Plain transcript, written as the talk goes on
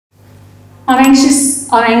I'm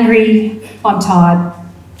anxious, I'm angry, I'm tired.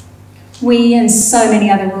 We and so many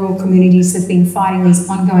other rural communities have been fighting these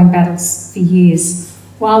ongoing battles for years,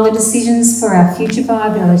 while the decisions for our future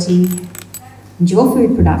viability and your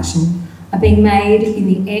food production are being made in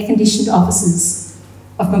the air-conditioned offices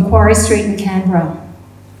of Macquarie Street in Canberra,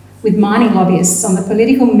 with mining lobbyists on the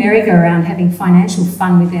political merry-go-round having financial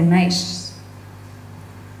fun with their mates.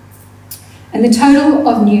 And the total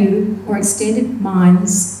of new or extended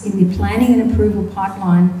mines in the planning and approval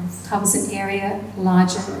pipeline covers an area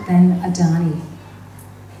larger than Adani.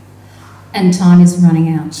 And time is running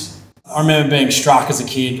out. I remember being struck as a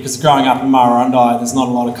kid because growing up in Murrurundi, there's not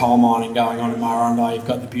a lot of coal mining going on in Murrurundi. You've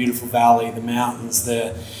got the beautiful valley, the mountains,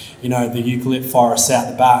 the eucalypt forests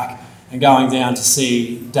out the back, and going down to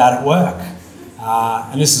see Dad at work.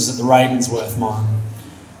 And this was at the Ravensworth mine.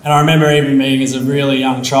 And I remember even being, as a really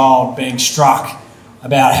young child, being struck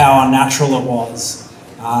about how unnatural it was,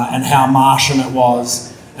 and how Martian it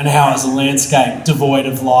was, and how it was a landscape devoid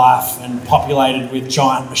of life and populated with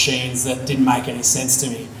giant machines that didn't make any sense to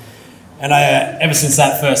me. And ever since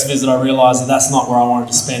that first visit, I realised that that's not where I wanted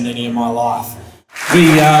to spend any of my life. We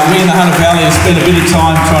in the Hunter Valley have spent a bit of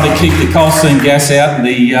time trying to keep the coal seam gas out and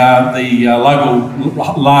the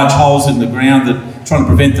local large holes in the ground, trying to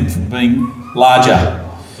prevent them from being larger.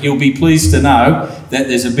 You'll be pleased to know that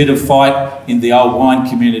there's a bit of fight in the old wine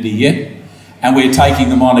community yet, and we're taking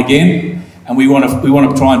them on again, and we want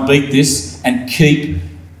to try and beat this and keep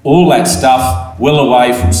all that stuff well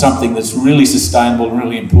away from something that's really sustainable and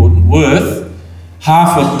really important, worth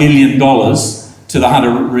 $500 million to the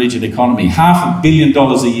Hunter region economy. $500 million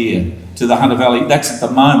a year to the Hunter Valley. That's at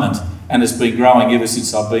the moment, and it's been growing ever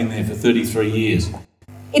since I've been there for 33 years.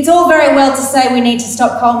 It's all very well to say we need to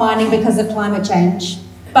stop coal mining because of climate change.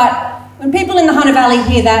 But when people in the Hunter Valley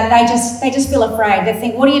hear that, they just feel afraid. They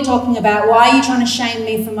think, what are you talking about? Why are you trying to shame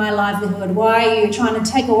me for my livelihood? Why are you trying to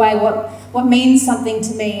take away what means something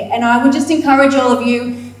to me? And I would just encourage all of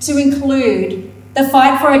you to include the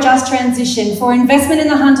fight for a just transition, for investment in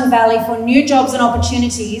the Hunter Valley, for new jobs and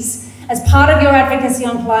opportunities as part of your advocacy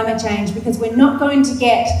on climate change, because we're not going to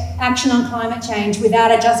get action on climate change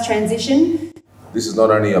without a just transition. This is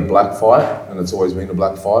not only a black fight, and it's always been a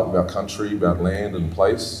black fight about country, about land and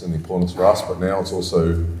place and the importance for us, but now it's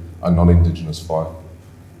also a non-Indigenous fight.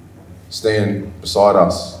 Stand beside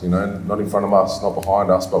us, not in front of us, not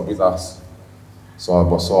behind us, but with us, side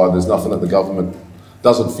by side. There's nothing that the government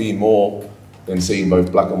doesn't fear more than seeing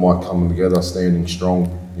both black and white coming together, standing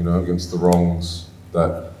strong, against the wrongs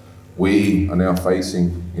that we are now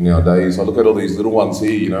facing in our days. I look at all these little ones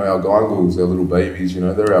here, our guangals, our little babies,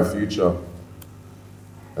 they're our future.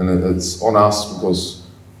 And it's on us, because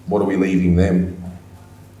what are we leaving them?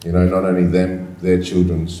 Not only them, their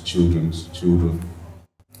children's children's children.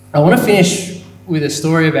 I want to finish with a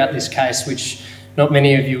story about this case, which not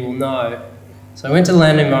many of you will know. So I went to the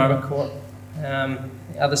Land Environment Court.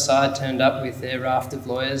 The other side turned up with their raft of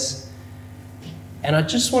lawyers. And I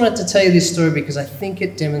just wanted to tell you this story because I think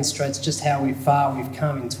it demonstrates just how far we've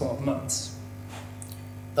come in 12 months.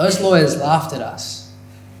 Those lawyers laughed at us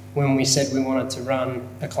when we said we wanted to run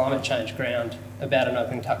a climate change ground about an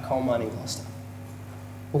open cut coal mining cluster.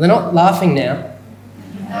 Well, they're not laughing now.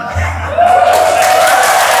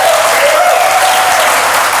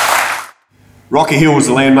 Rocky Hill was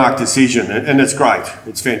a landmark decision, and it's great,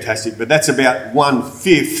 it's fantastic, but that's about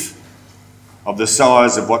 1/5 of the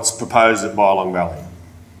size of what's proposed at Bylong Valley.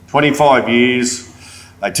 25 years,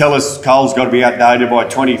 they tell us coal's got to be outdated by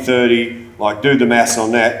 2030, do the maths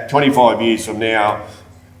on that. 25 years from now,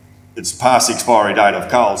 it's past the expiry date of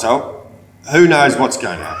coal, so who knows what's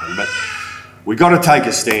going to happen. But we've got to take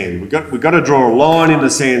a stand. We've got to draw a line in the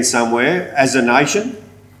sand somewhere as a nation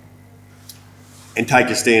and take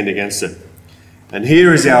a stand against it. And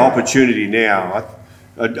here is our opportunity now.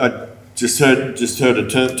 I just heard a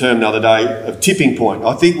term the other day of tipping point.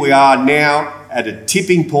 I think we are now at a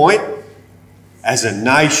tipping point as a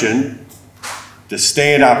nation to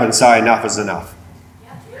stand up and say enough is enough.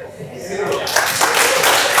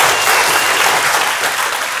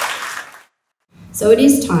 So it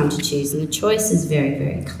is time to choose, and the choice is very,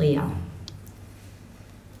 very clear.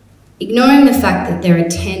 Ignoring the fact that there are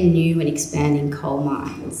 10 new and expanding coal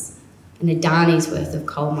mines and Adani's worth of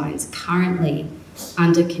coal mines currently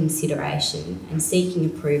under consideration and seeking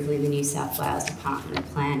approval in the New South Wales Department of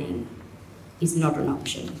Planning is not an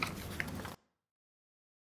option.